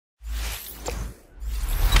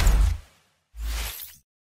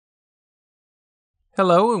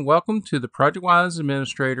Hello and welcome to the ProjectWise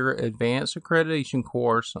Administrator Advanced Accreditation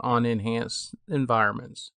course on Enhanced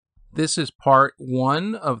Environments. This is part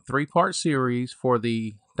 1 of 3-part series for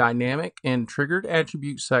the Dynamic and Triggered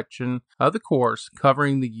Attributes section of the course,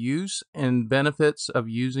 covering the use and benefits of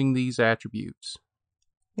using these attributes.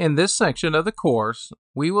 In this section of the course,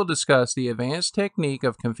 we will discuss the advanced technique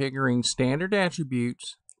of configuring standard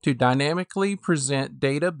attributes to dynamically present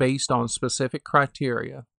data based on specific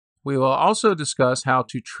criteria. We will also discuss how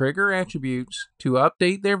to trigger attributes to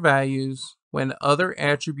update their values when other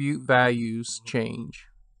attribute values change.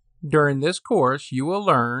 During this course, you will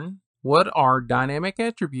learn what are dynamic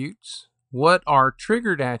attributes, what are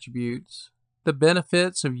triggered attributes, the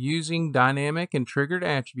benefits of using dynamic and triggered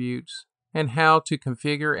attributes, and how to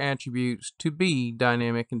configure attributes to be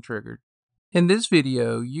dynamic and triggered. In this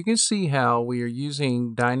video, you can see how we are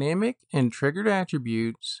using dynamic and triggered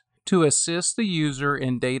attributes to assist the user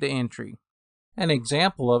in data entry. An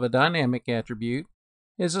example of a dynamic attribute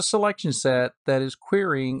is a selection set that is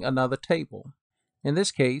querying another table. In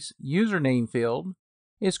this case, username field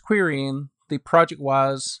is querying the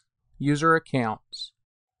ProjectWise user accounts.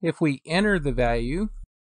 If we enter the value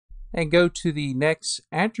and go to the next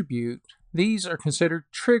attribute, these are considered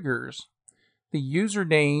triggers. The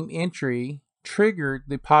username entry triggered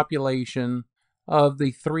the population of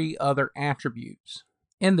the 3 other attributes.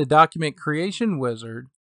 In the document creation wizard,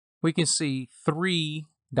 we can see 3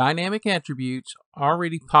 dynamic attributes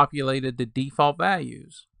already populated the default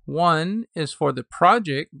values. One is for the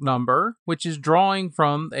project number, which is drawing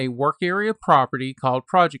from a work area property called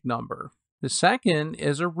project number. The second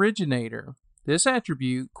is originator. This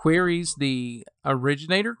attribute queries the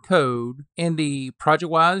originator code in the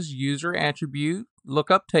ProjectWise user attribute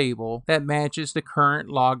lookup table that matches the current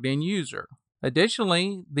logged in user.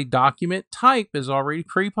 Additionally, the document type is already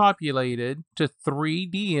pre-populated to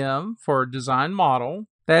 3DM for design model.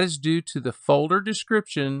 That is due to the folder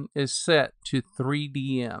description is set to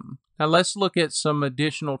 3DM. Now let's look at some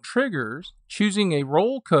additional triggers. Choosing a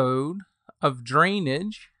role code of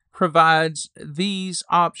drainage provides these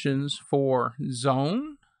options for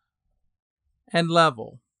zone and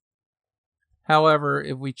level. However,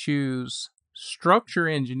 if we choose structure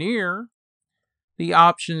engineer, the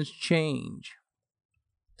options change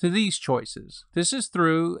to these choices. This is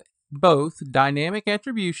through both dynamic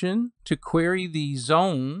attribution to query the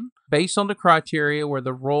zone based on the criteria where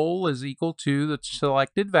the role is equal to the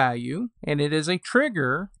selected value, and it is a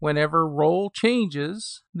trigger whenever role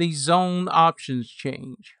changes, the zone options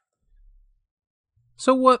change.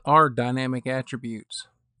 So what are dynamic attributes?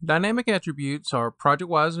 Dynamic attributes are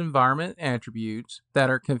ProjectWise environment attributes that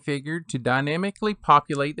are configured to dynamically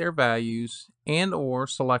populate their values and/or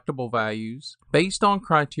selectable values based on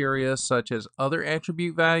criteria such as other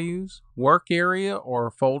attribute values, work area or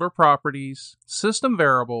folder properties, system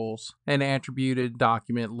variables, and attributed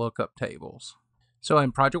document lookup tables. So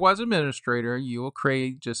in ProjectWise Administrator, you will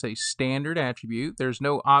create just a standard attribute. There's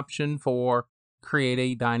no option for create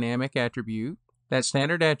a dynamic attribute. That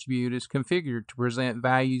standard attribute is configured to present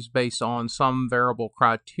values based on some variable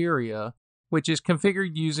criteria, which is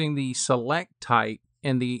configured using the select type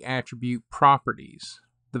in the attribute properties.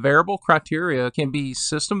 The variable criteria can be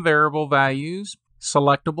system variable values,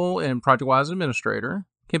 selectable in ProjectWise Administrator,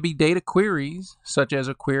 can be data queries, such as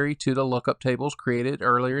a query to the lookup tables created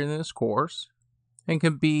earlier in this course, and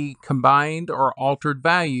can be combined or altered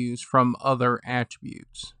values from other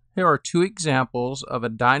attributes. Here are 2 examples of a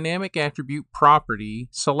dynamic attribute property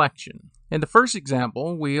selection. In the first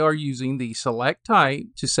example, we are using the select type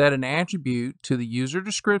to set an attribute to the user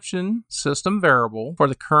description system variable for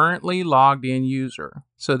the currently logged in user.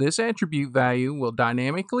 So this attribute value will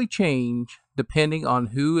dynamically change depending on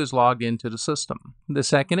who is logged into the system. The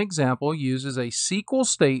second example uses a SQL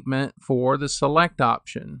statement for the select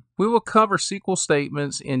option. We will cover SQL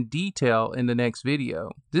statements in detail in the next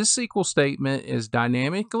video. This SQL statement is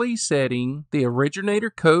dynamically setting the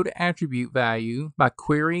originator code attribute value by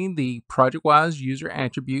querying the ProjectWise user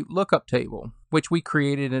attribute lookup table, which we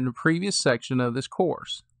created in the previous section of this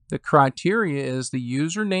course. The criteria is the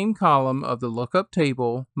username column of the lookup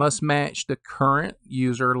table must match the current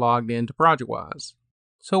user logged into ProjectWise.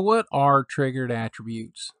 So what are triggered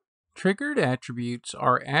attributes? Triggered attributes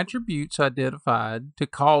are attributes identified to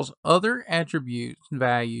cause other attribute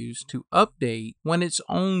values to update when its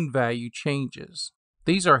own value changes.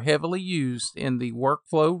 These are heavily used in the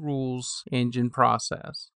workflow rules engine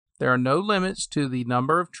process. There are no limits to the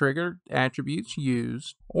number of triggered attributes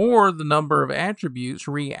used or the number of attributes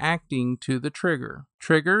reacting to the trigger.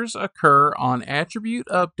 Triggers occur on attribute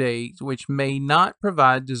updates which may not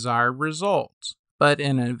provide desired results, but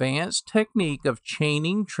an advanced technique of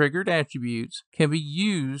chaining triggered attributes can be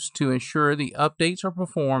used to ensure the updates are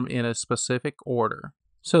performed in a specific order.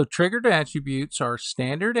 So triggered attributes are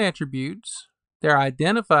standard attributes. They're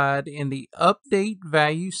identified in the update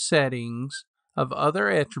value settings of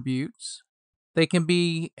other attributes. They can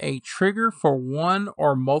be a trigger for one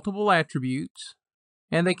or multiple attributes,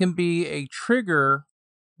 and they can be a trigger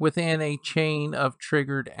within a chain of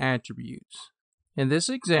triggered attributes. In this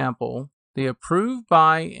example, the approved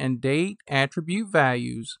by and date attribute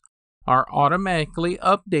values are automatically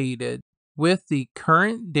updated with the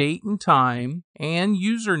current date and time and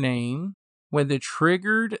username when the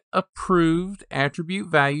triggered approved attribute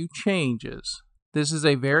value changes. This is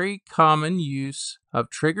a very common use of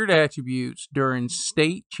triggered attributes during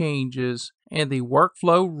state changes in the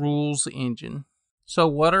workflow rules engine. So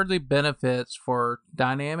what are the benefits for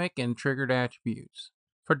dynamic and triggered attributes?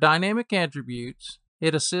 For dynamic attributes,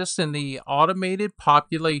 it assists in the automated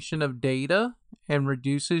population of data and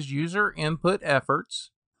reduces user input efforts,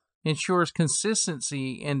 ensures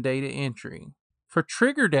consistency in data entry. For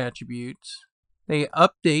triggered attributes, they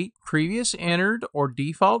update previous entered or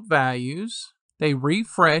default values, they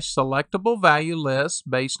refresh selectable value lists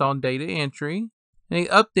based on data entry, and they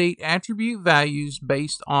update attribute values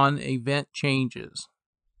based on event changes.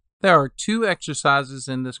 There are 2 exercises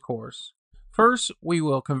in this course. First, we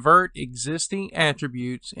will convert existing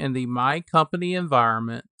attributes in the My Company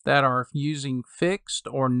environment that are using fixed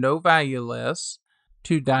or no value lists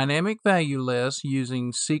to dynamic value lists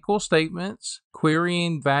using SQL statements,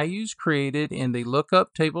 querying values created in the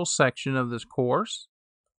lookup table section of this course.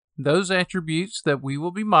 Those attributes that we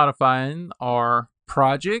will be modifying are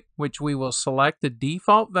project, which we will select the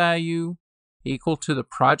default value equal to the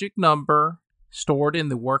project number stored in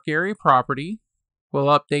the work area property. We'll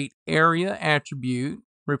update area attribute,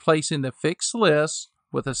 replacing the fixed list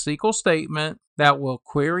with a SQL statement that will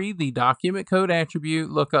query the document code attribute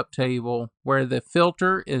lookup table where the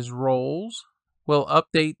filter is roles. We'll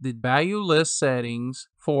update the value list settings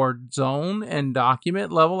for zone and document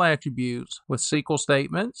level attributes with SQL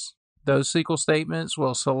statements. Those SQL statements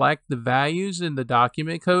will select the values in the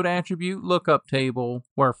document code attribute lookup table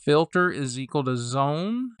where filter is equal to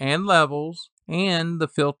zone and levels, and the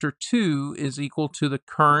filter 2 is equal to the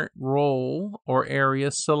current role or area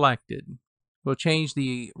selected. We'll change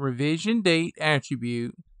the revision date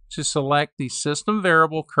attribute to select the system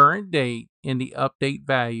variable current date in the update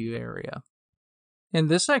value area. In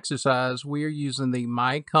this exercise, we are using the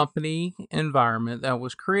My Company environment that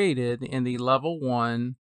was created in the Level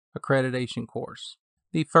 1 accreditation course.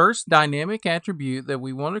 The first dynamic attribute that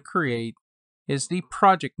we want to create is the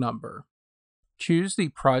project number. Choose the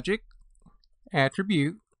project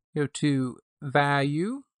attribute, go to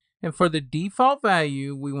value, and for the default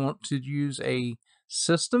value, we want to use a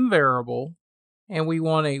system variable, and we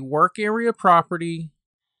want a work area property,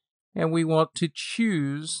 and we want to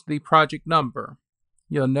choose the project number.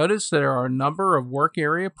 You'll notice there are a number of work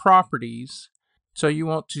area properties, so you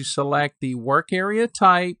want to select the work area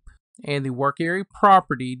type and the work area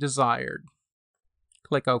property desired.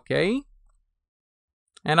 Click OK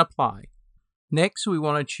and apply. Next, we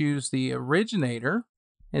want to choose the originator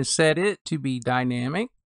and set it to be dynamic,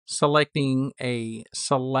 selecting a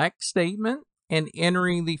select statement and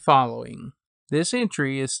entering the following. This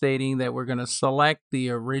entry is stating that we're going to select the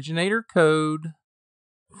originator code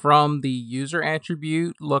from the user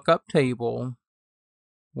attribute lookup table,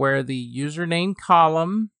 where the username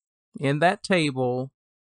column in that table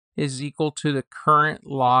is equal to the current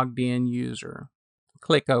logged in user.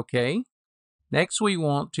 Click OK. Next, we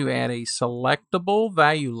want to add a selectable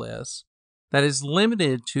value list that is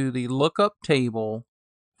limited to the lookup table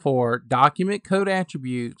for document code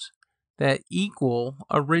attributes that equal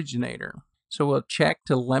originator. So we'll check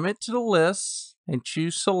to limit to the list and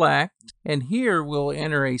choose select. And here we'll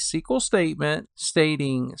enter a SQL statement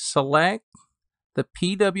stating select the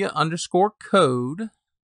PW underscore code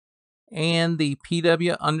and the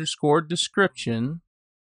PW underscore description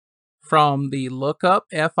from the lookup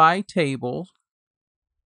FI table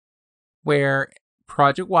where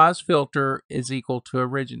ProjectWise filter is equal to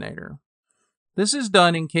originator. This is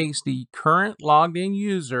done in case the current logged in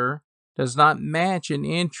user does not match an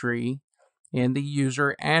entry in the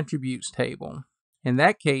user attributes table. In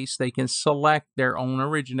that case, they can select their own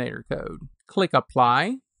originator code. Click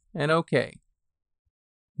apply and OK.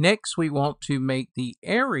 Next, we want to make the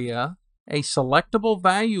area a selectable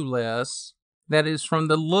value list that is from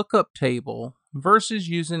the lookup table versus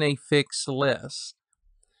using a fixed list.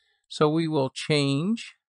 So we will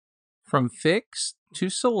change from fixed to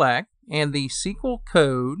select, and the SQL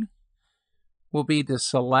code will be to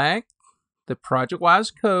select the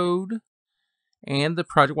ProjectWise code and the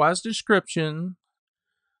ProjectWise description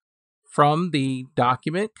from the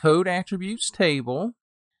document code attributes table,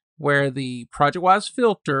 where the ProjectWise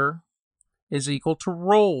filter is equal to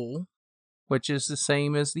role, which is the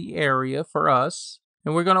same as the area for us,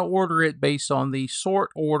 and we're going to order it based on the sort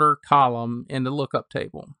order column in the lookup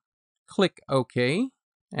table. Click OK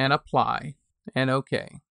and apply and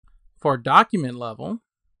OK. For document level,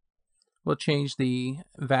 we'll change the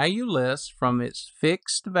value list from its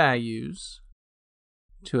fixed values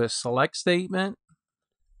to a select statement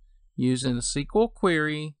using a SQL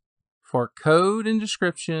query for code and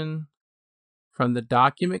description from the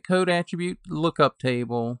document code attribute lookup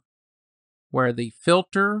table, where the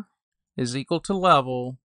filter is equal to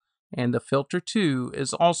level and the filter to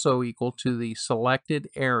is also equal to the selected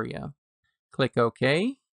area. Click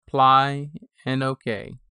OK, apply, and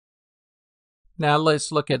OK. Now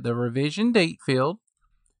let's look at the revision date field.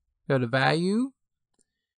 Go to value,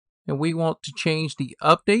 and we want to change the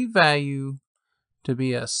update value to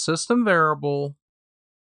be a system variable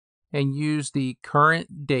and use the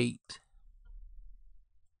current date.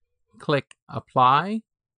 Click apply,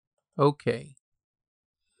 OK.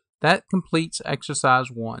 That completes exercise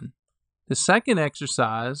 1. The second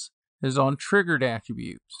exercise is on triggered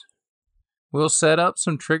attributes. We'll set up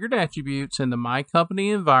some triggered attributes in the My Company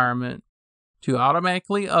environment to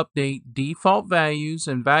automatically update default values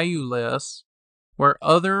and value lists where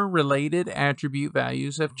other related attribute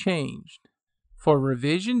values have changed. For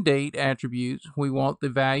revision date attributes, we want the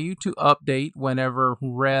value to update whenever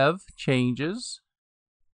rev changes.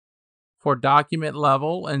 For document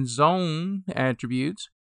level and zone attributes,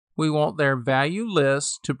 we want their value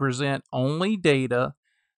lists to present only data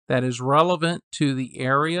that is relevant to the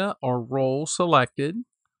area or role selected.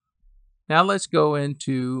 Now let's go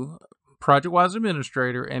into ProjectWise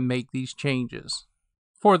Administrator and make these changes.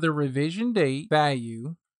 For the revision date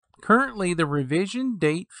value, currently the revision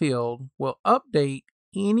date field will update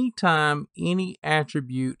anytime any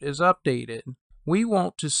attribute is updated. We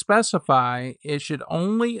want to specify it should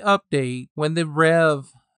only update when the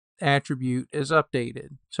rev attribute is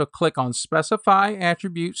updated. So click on Specify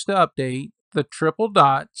Attributes to update, the triple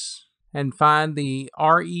dots, and find the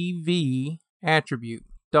REV attribute.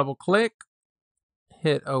 Double click,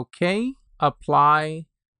 hit OK, apply,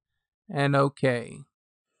 and OK.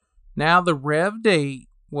 Now the rev date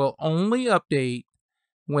will only update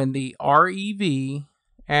when the REV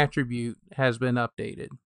attribute has been updated.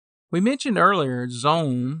 We mentioned earlier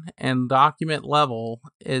zone and document level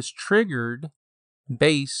is triggered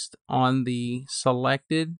based on the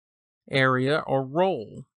selected area or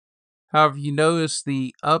role. However, you notice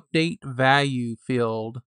the update value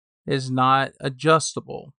field is not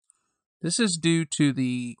adjustable. This is due to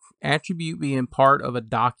the attribute being part of a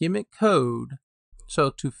document code. So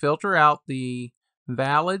to filter out the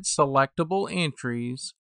valid selectable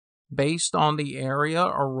entries based on the area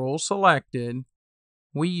or role selected,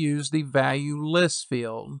 we use the value list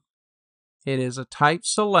field. It is a type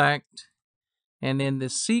select, and in the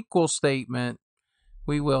SQL statement,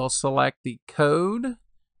 we will select the code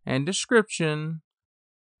and description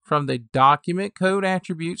from the document code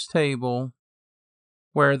attributes table,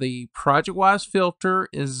 where the ProjectWise filter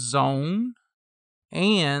is zone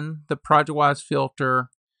and the ProjectWise filter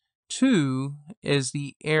to is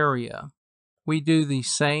the area. We do the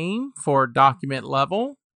same for document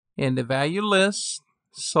level. In the value list,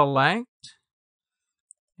 select,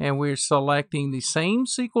 and we're selecting the same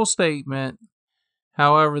SQL statement.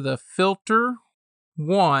 However, the filter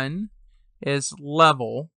 1 is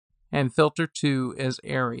level and filter 2 is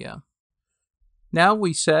area. Now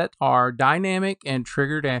we set our dynamic and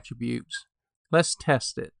triggered attributes. Let's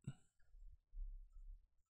test it.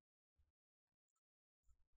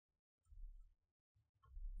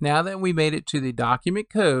 Now that we made it to the document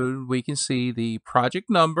code, we can see the project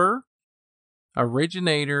number,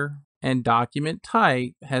 originator, and document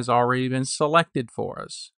type has already been selected for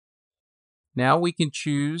us. Now we can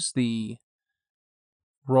choose the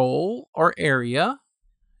role or area,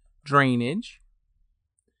 drainage,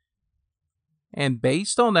 and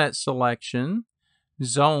based on that selection,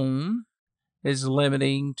 zone is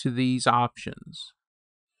limiting to these options.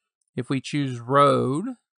 If we choose road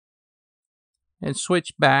and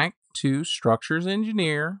switch back to Structures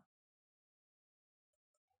Engineer,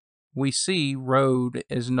 we see road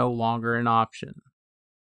is no longer an option.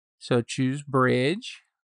 So choose bridge,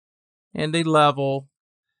 and the level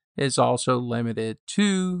is also limited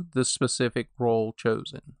to the specific role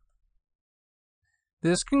chosen.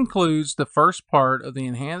 This concludes the first part of the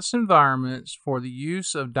enhanced environments for the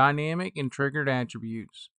use of dynamic and triggered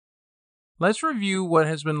attributes. Let's review what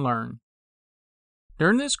has been learned.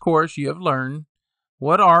 During this course, you have learned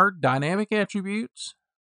What are dynamic attributes?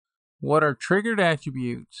 What are triggered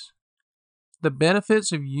attributes? The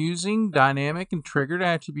benefits of using dynamic and triggered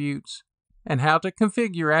attributes, and how to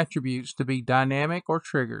configure attributes to be dynamic or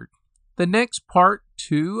triggered. The next part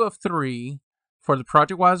 2 of 3 for the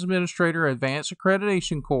ProjectWise Administrator Advanced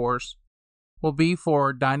Accreditation course will be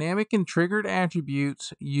for dynamic and triggered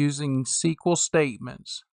attributes using SQL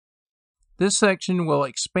statements. This section will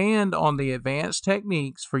expand on the advanced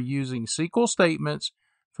techniques for using SQL statements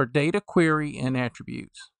for data query and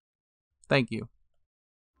attributes. Thank you.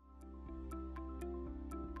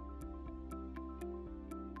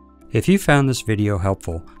 If you found this video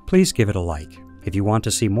helpful, please give it a like. If you want to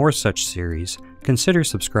see more such series, consider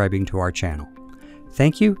subscribing to our channel.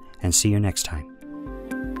 Thank you, and see you next time.